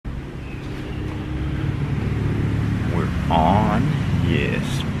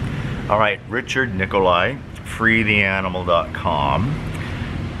Yes. All right, Richard Nikoley, freetheanimal.com.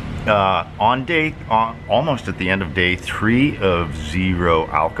 Almost at the end of day 3 of 0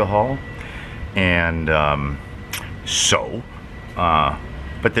 alcohol, and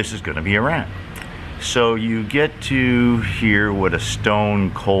but this is going to be a rant. So you get to hear what a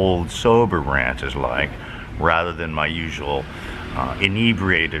stone cold sober rant is like, rather than my usual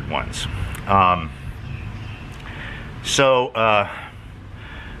inebriated ones.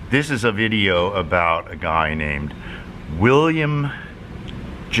 This is a video about a guy named William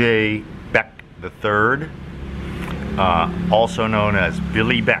J. Beck III, also known as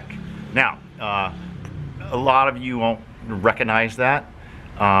Billy Beck. Now, a lot of you won't recognize that.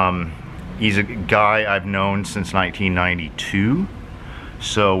 He's a guy I've known since 1992,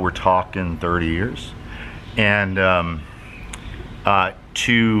 so we're talking 30 years. And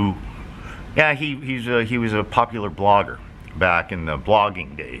he was a popular blogger back in the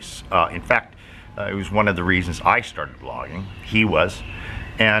blogging days. In fact, it was one of the reasons I started blogging. He was,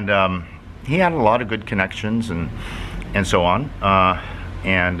 and he had a lot of good connections and so on.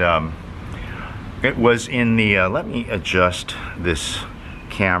 It was in the let me adjust this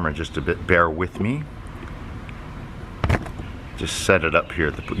camera just a bit. Bear with me. Just set it up here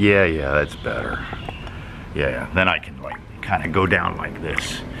at the yeah, that's better. Yeah, then I can like kind of go down like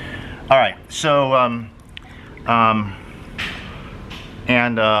this. All right, so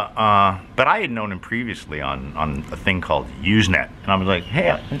but I had known him previously on a thing called Usenet, and I was like,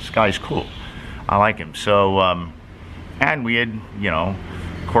 hey, this guy's cool, I like him. So and we had, you know,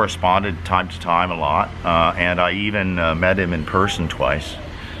 corresponded time to time a lot, and I even met him in person twice,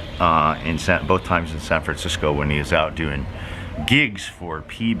 both times in San Francisco when he was out doing gigs for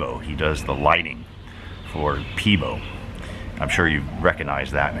Peebo. He does the lighting for Peebo. I'm sure you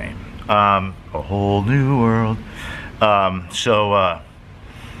recognize that name. A whole new world.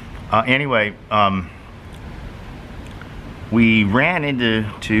 Anyway, we ran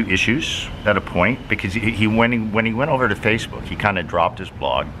into issues at a point, because when he went over to Facebook, he kind of dropped his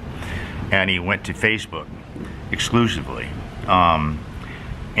blog and he went to Facebook exclusively.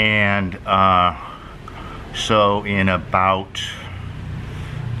 So in about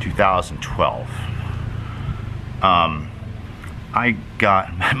 2012, my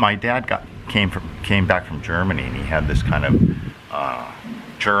dad came back from Germany, and he had this kind of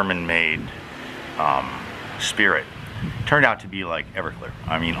German-made spirit. Turned out to be like Everclear.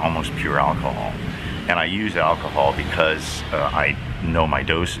 I mean, almost pure alcohol. And I use alcohol because I know my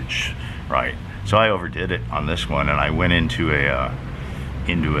dosage, right? So I overdid it on this one, and I went into a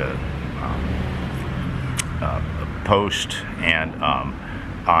post, and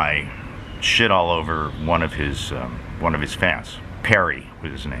I shit all over one of his fans. Perry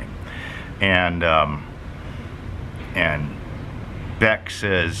was his name, and Beck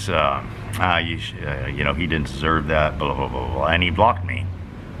says, you know, he didn't deserve that, blah blah blah blah, and he blocked me.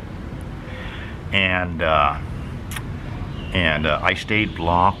 And I stayed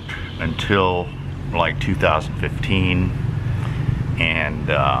blocked until like 2015, and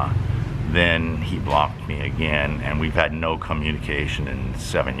then he blocked me again, and we've had no communication in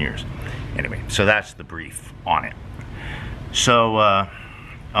 7 years. Anyway, so that's the brief on it. So,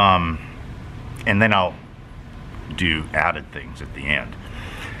 and then I'll do added things at the end.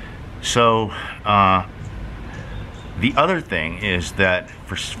 So, the other thing is that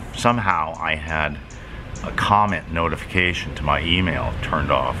somehow I had a comment notification to my email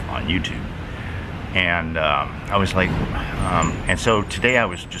turned off on YouTube. And I was like, and so today I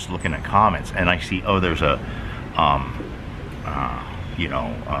was just looking at comments, and I see, oh, there's a, you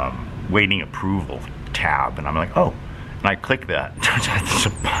know, waiting approval tab, and I'm like, oh, and I click that. It's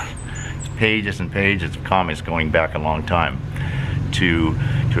pages and pages of comments going back a long time to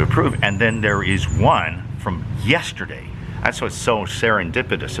approve, and then there is one from yesterday. That's what's so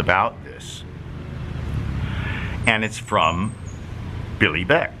serendipitous about this, and it's from Billy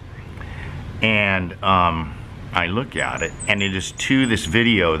Beck. And I look at it, and it is to this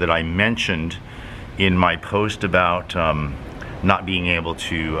video that I mentioned in my post about not being able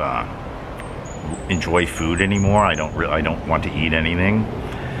to enjoy food anymore. I don't want to eat anything,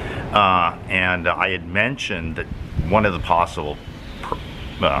 and I had mentioned that one of the possible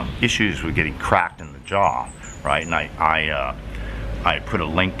issues with getting cracked in the jaw, right? And I put a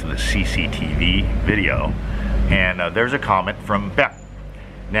link to the CCTV video, and there's a comment from Beck.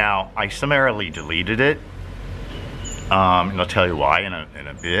 Now, I summarily deleted it, and I'll tell you why in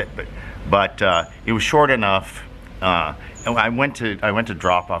a bit. But it was short enough. I went to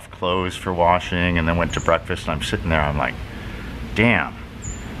drop off clothes for washing, and then went to breakfast. And I'm sitting there. I'm like, damn,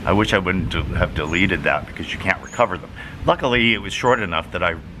 I wish I wouldn't have deleted that because you can't recover them. Luckily, it was short enough that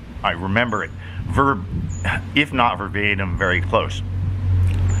I remember it, if not verbatim, very close.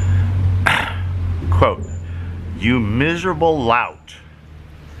 Quote, "You miserable lout.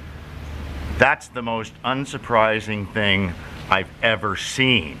 That's the most unsurprising thing I've ever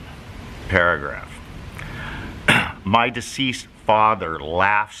seen." Paragraph. "My deceased father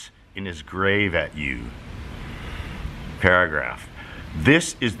laughs in his grave at you." Paragraph.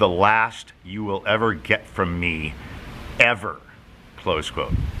 "This is the last you will ever get from me, ever." Close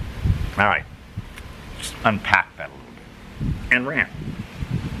quote. All right, just unpack that a little bit. And rant.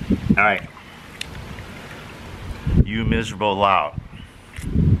 All right. "You miserable lout."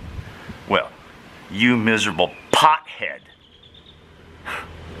 Well, you miserable pothead.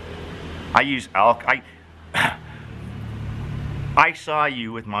 I use I saw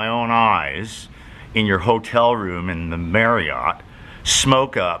you with my own eyes in your hotel room in the Marriott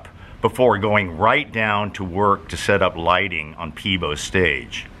smoke up before going right down to work to set up lighting on Peebo's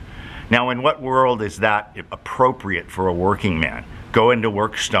stage. Now, in what world is that appropriate for a working man? Go into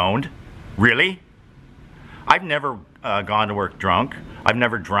work stoned? Really? I've never gone to work drunk. I've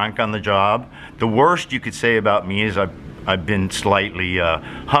never drank on the job. The worst you could say about me is I've been slightly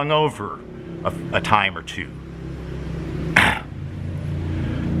hungover a time or two.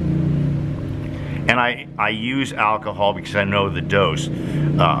 And I use alcohol because I know the dose.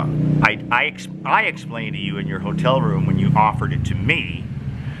 I explained to you in your hotel room when you offered it to me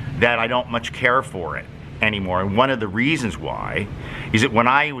that I don't much care for it anymore. And one of the reasons why is that when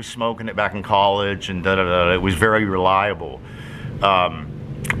I was smoking it back in college and it was very reliable.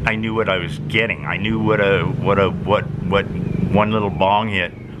 I knew what I was getting. I knew what one little bong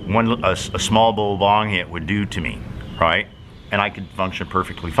hit, a small bowl bong hit would do to me, right? And I could function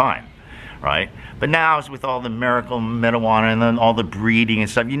perfectly fine, right? But now it's with all the miracle marijuana and then all the breeding and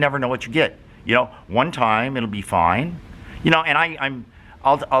stuff, you never know what you get. You know, one time it'll be fine, you know, and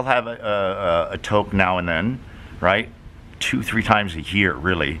I'll have a toke now and then, right? 2-3 times a year,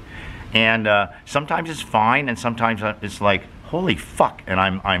 really. And sometimes it's fine, and sometimes it's like, holy fuck, and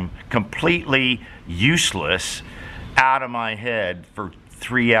I'm completely useless, out of my head for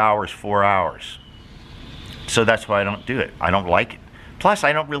 3 hours, 4 hours. So that's why I don't do it. I don't like it. Plus,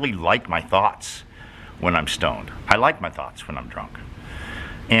 I don't really like my thoughts when I'm stoned. I like my thoughts when I'm drunk.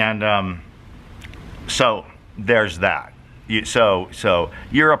 And so there's that. So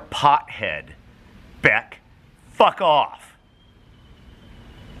you're a pothead, Beck. Fuck off.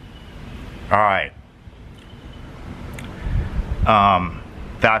 All right.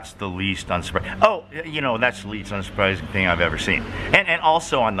 That's the least unsurprising. Oh, you know, that's the least unsurprising thing I've ever seen. And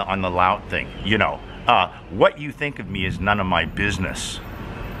also on the loud thing, you know, what you think of me is none of my business.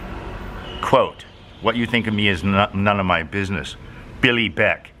 Quote, what you think of me is none of my business. Billy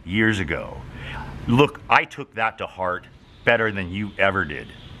Beck, years ago. Look, I took that to heart better than you ever did.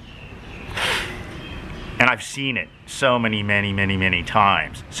 And I've seen it so many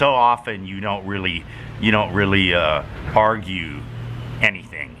times. So often you don't really argue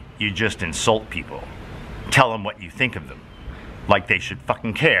anything. You just insult people. Tell them what you think of them. Like they should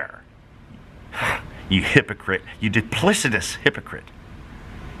fucking care. You hypocrite. You duplicitous hypocrite.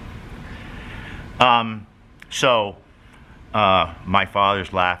 My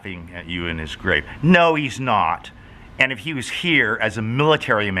father's laughing at you in his grave. No, he's not. And if he was here as a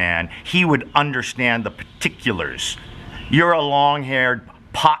military man, he would understand the particulars. You're a long-haired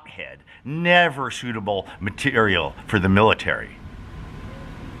pothead, never suitable material for the military.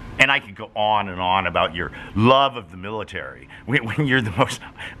 And I could go on and on about your love of the military when you're the most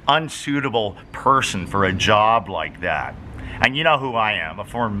unsuitable person for a job like that. And you know who I am, a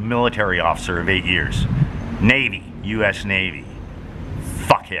former military officer of 8 years. Navy, U.S. Navy.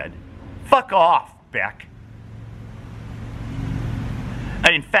 Fuckhead. Fuck off, Beck.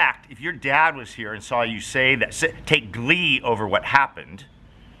 And in fact, if your dad was here and saw you say that, take glee over what happened,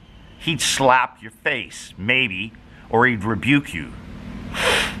 he'd slap your face, maybe, or he'd rebuke you.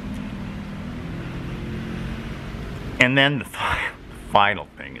 And then the final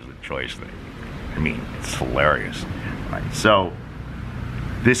thing is the choice thing. I mean, it's hilarious. Right. So,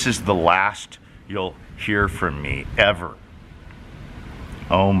 this is the last you'll hear from me ever.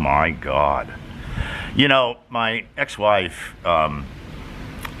 Oh my God. You know, my ex-wife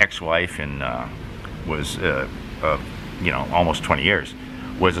was, you know, almost 20 years,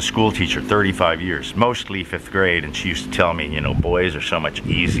 was a school teacher, 35 years, mostly 5th grade, and she used to tell me, you know, boys are so much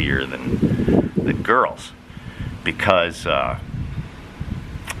easier than girls, because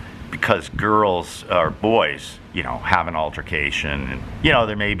girls or boys, you know, have an altercation, and, you know,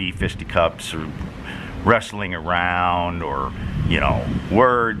 there may be fisticuffs or wrestling around, or,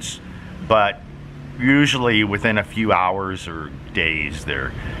 words, but usually within a few hours or days,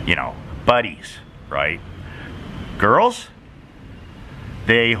 they're, buddies, right? Girls,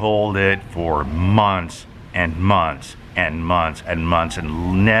 they hold it for months and months and months and months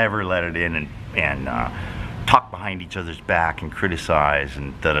and never let it in and talk behind each other's back and criticize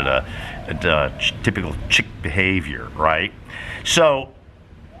and typical chick behavior, right? So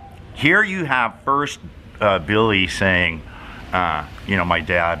here you have first Billy saying, my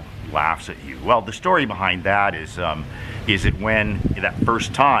dad laughs at you. Well, the story behind that is it when that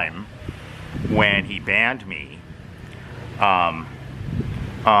first time when he banned me,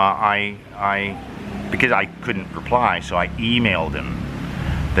 because I couldn't reply, so I emailed him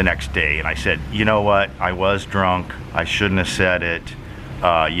the next day and I said, you know what, I was drunk, I shouldn't have said it,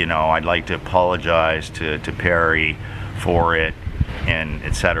 I'd like to apologize to Perry for it, and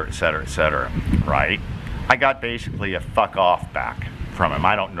etc., etc., etc., right? I got basically a fuck off back from him.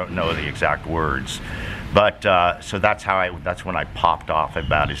 I don't know the exact words, but so that's when I popped off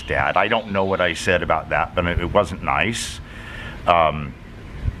about his dad. I don't know what I said about that, but it wasn't nice, and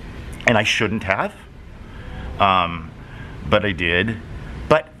I shouldn't have, but I did.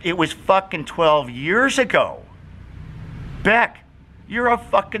 But it was fucking 12 years ago. Beck, you're a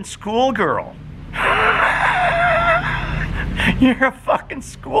fucking schoolgirl. You're a fucking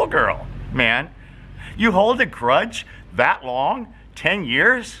schoolgirl, man. You hold a grudge that long? 10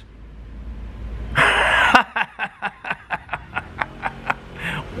 years?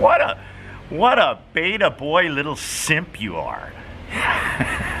 What a beta boy little simp you are.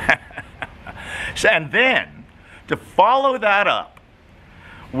 And then, to follow that up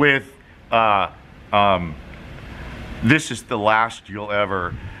with, this is the last you'll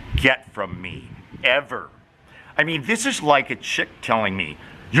ever get from me, ever. I mean, this is like a chick telling me,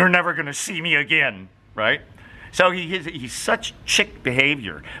 you're never gonna see me again, right? So he's such chick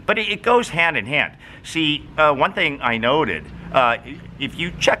behavior, but it goes hand in hand. See, one thing I noted, if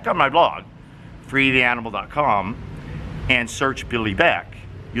you check on my blog, freetheanimal.com, and search Billy Beck,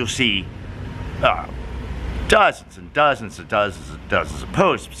 you'll see dozens and dozens and dozens and dozens of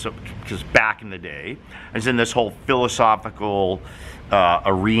posts. So, because back in the day, I was in this whole philosophical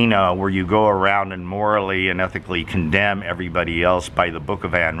arena where you go around and morally and ethically condemn everybody else by the book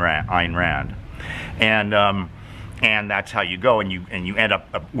of Ayn Rand. And that's how you go, and you end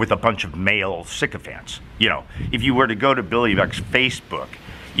up with a bunch of male sycophants. If you were to go to Billy Beck's Facebook,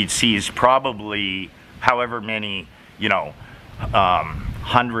 you'd see he's probably however many,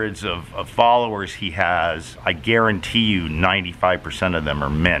 hundreds of followers he has. I guarantee you 95% of them are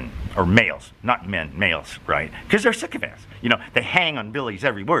men, or males, not men, males, right? Because they're sycophants. They hang on Billy's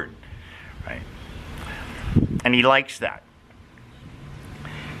every word, right? And he likes that.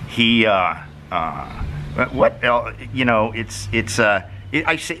 He, what else?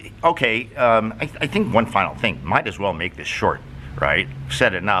 I say, okay, I think one final thing, might as well make this short, right?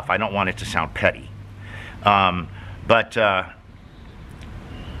 Said enough, I don't want it to sound petty. For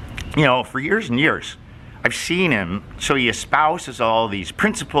years and years, I've seen him, so he espouses all these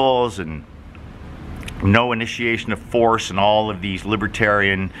principles and no initiation of force and all of these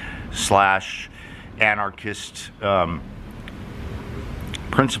libertarian / anarchist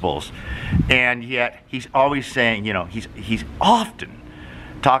principles, and yet he's always saying, he's often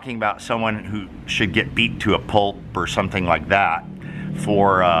talking about someone who should get beat to a pulp or something like that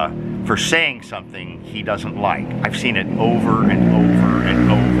for saying something he doesn't like. I've seen it over and over and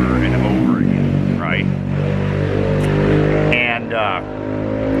over and over again, right? And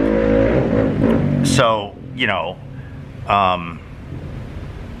so,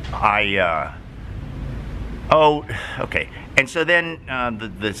 oh, okay. And so then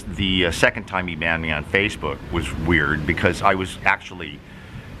the second time he banned me on Facebook was weird, because I was actually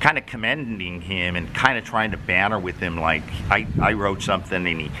kind of commending him and kind of trying to banter with him. Like I wrote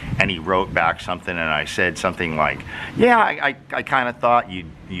something and he wrote back something, and I said something like, yeah, I kind of thought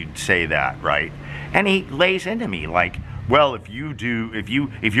you'd say that, right? And he lays into me like, well, if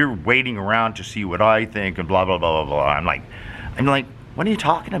you're waiting around to see what I think and blah blah blah blah blah. I'm like, what are you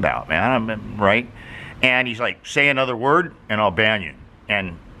talking about, man? Right? And he's like, say another word and I'll ban you.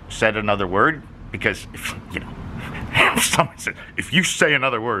 And said another word, because someone said, if you say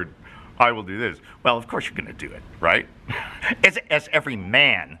another word, I will do this. Well, of course you're going to do it, right? As every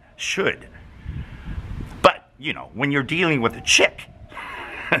man should. But, when you're dealing with a chick,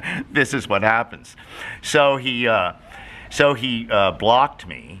 this is what happens. So he blocked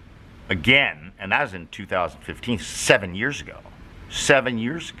me again, and that was in 2015, 7 years ago. 7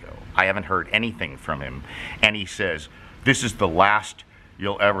 years ago. I haven't heard anything from him. And he says, this is the last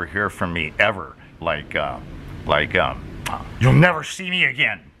you'll ever hear from me, ever. You'll never see me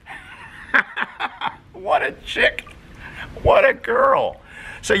again. What a chick. What a girl.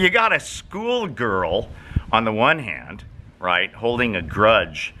 So you got a schoolgirl on the one hand, right, holding a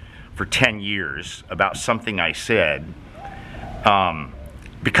grudge for 10 years about something I said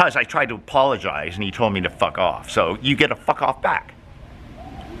because I tried to apologize and he told me to fuck off. So you get a fuck off back.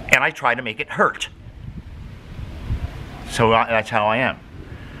 And I try to make it hurt. So that's how I am,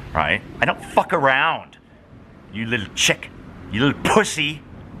 right? I don't fuck around, you little chick, you little pussy.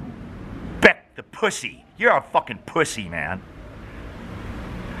 Beck the pussy. You're a fucking pussy, man.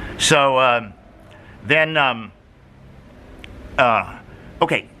 So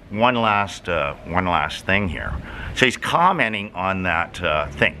okay, one last thing here. So he's commenting on that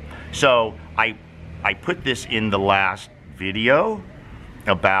thing. So I put this in the last video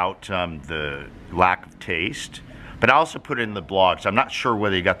about the lack of taste, but I also put it in the blog. So I'm not sure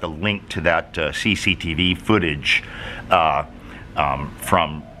whether you got the link to that CCTV footage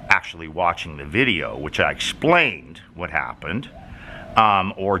from actually watching the video, which I explained what happened,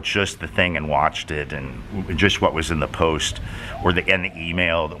 or just the thing and watched it and just what was in the post or the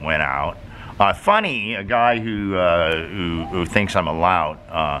email that went out. Funny, a guy who thinks I'm a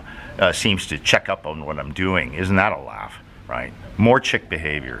lout seems to check up on what I'm doing. Isn't that a laugh, right? More chick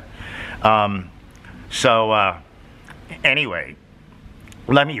behavior. Anyway,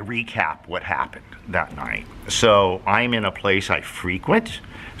 let me recap what happened that night. So I'm in a place I frequent.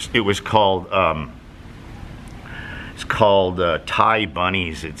 It was called Thai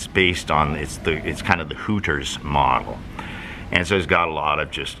Bunnies. It's based on it's kind of the Hooters model, and so it's got a lot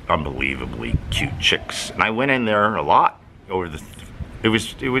of just unbelievably cute chicks. And I went in there a lot over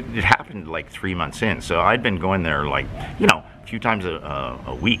it happened like 3 months in. So I'd been going there like a few times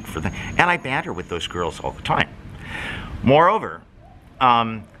a week and I banter with those girls all the time. Moreover,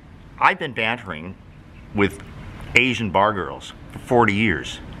 I've been bantering with Asian bar girls for 40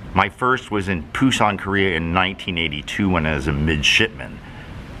 years. My first was in Busan, Korea in 1982 when I was a midshipman.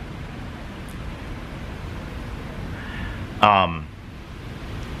 I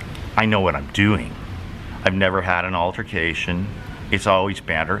know what I'm doing. I've never had an altercation. It's always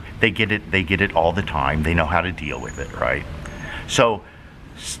banter. They get it all the time. They know how to deal with it, right? So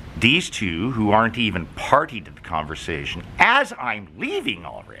these two, who aren't even party to the conversation, as I'm leaving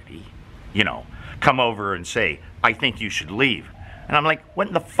already, come over and say, I think you should leave. And I'm like, what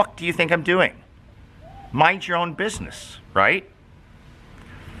in the fuck do you think I'm doing? Mind your own business, right?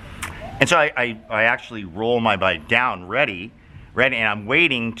 And so I actually roll my bike down, ready, and I'm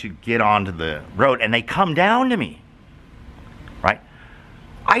waiting to get onto the road, and they come down to me, right?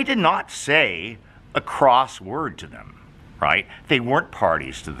 I did not say a cross word to them, right? They weren't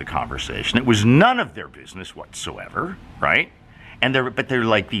parties to the conversation. It was none of their business whatsoever, right? But they're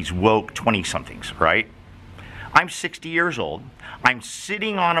like these woke 20-somethings, right? I'm 60 years old. I'm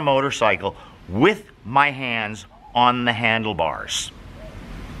sitting on a motorcycle with my hands on the handlebars.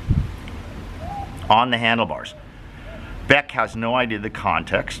 On the handlebars. Beck has no idea the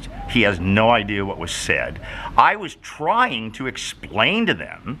context. He has no idea what was said. I was trying to explain to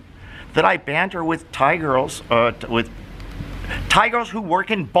them that I banter with Thai girls, who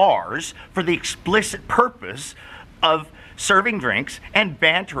work in bars for the explicit purpose of serving drinks and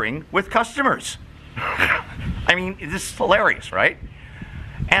bantering with customers. I mean, this is hilarious, right?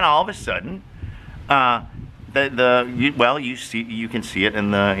 And all of a sudden, you can see it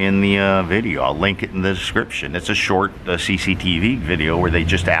in the video. I'll link it in the description. It's a short CCTV video where they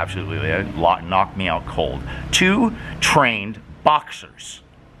just absolutely knocked me out cold. Two trained boxers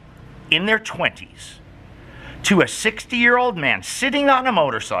in their 20s to a 60-year-old man sitting on a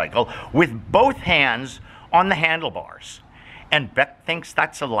motorcycle with both hands on the handlebars. And Beck thinks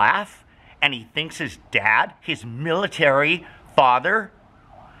that's a laugh, and he thinks his dad, his military father,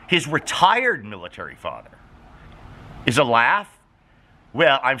 his retired military father, is a laugh?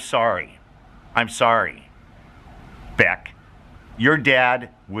 Well, I'm sorry. I'm sorry, Beck. Your dad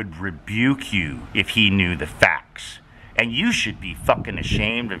would rebuke you if he knew the facts. And you should be fucking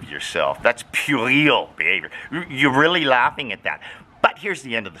ashamed of yourself. That's puerile behavior. You're really laughing at that. But here's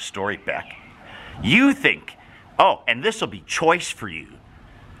the end of the story, Beck. You think, oh, and this will be choice for you,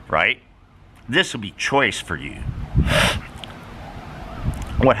 right? This will be choice for you.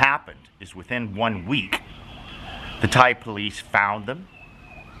 What happened is within 1 week, the Thai police found them,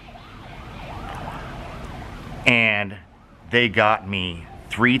 and they got me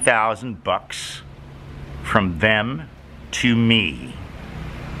 $3,000 from them to me,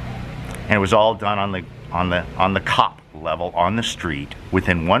 and it was all done on the cop level on the street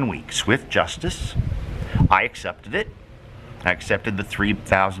within 1 week. Swift justice. I accepted it. I accepted the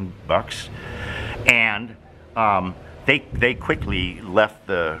 $3,000, and they quickly left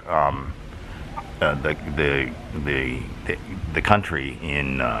the country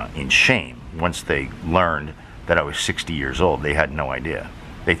in shame once they learned that I was 60 years old. They had no idea.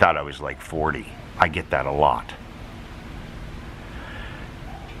 They thought I was like 40. I get that a lot.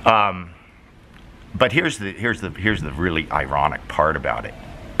 But here's the really ironic part about it,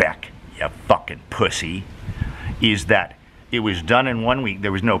 Beck, you fucking pussy, is that it was done in 1 week.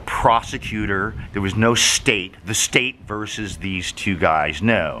 There was no prosecutor. There was no state. The state versus these two guys.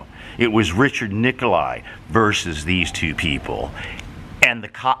 No. It was Richard Nikoley versus these two people. And the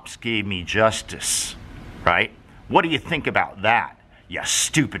cops gave me justice. Right? What do you think about that, you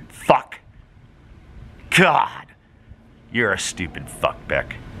stupid fuck? God. You're a stupid fuck,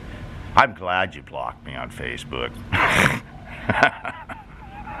 Beck. I'm glad you blocked me on Facebook.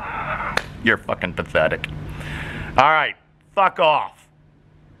 You're fucking pathetic. All right. Fuck off.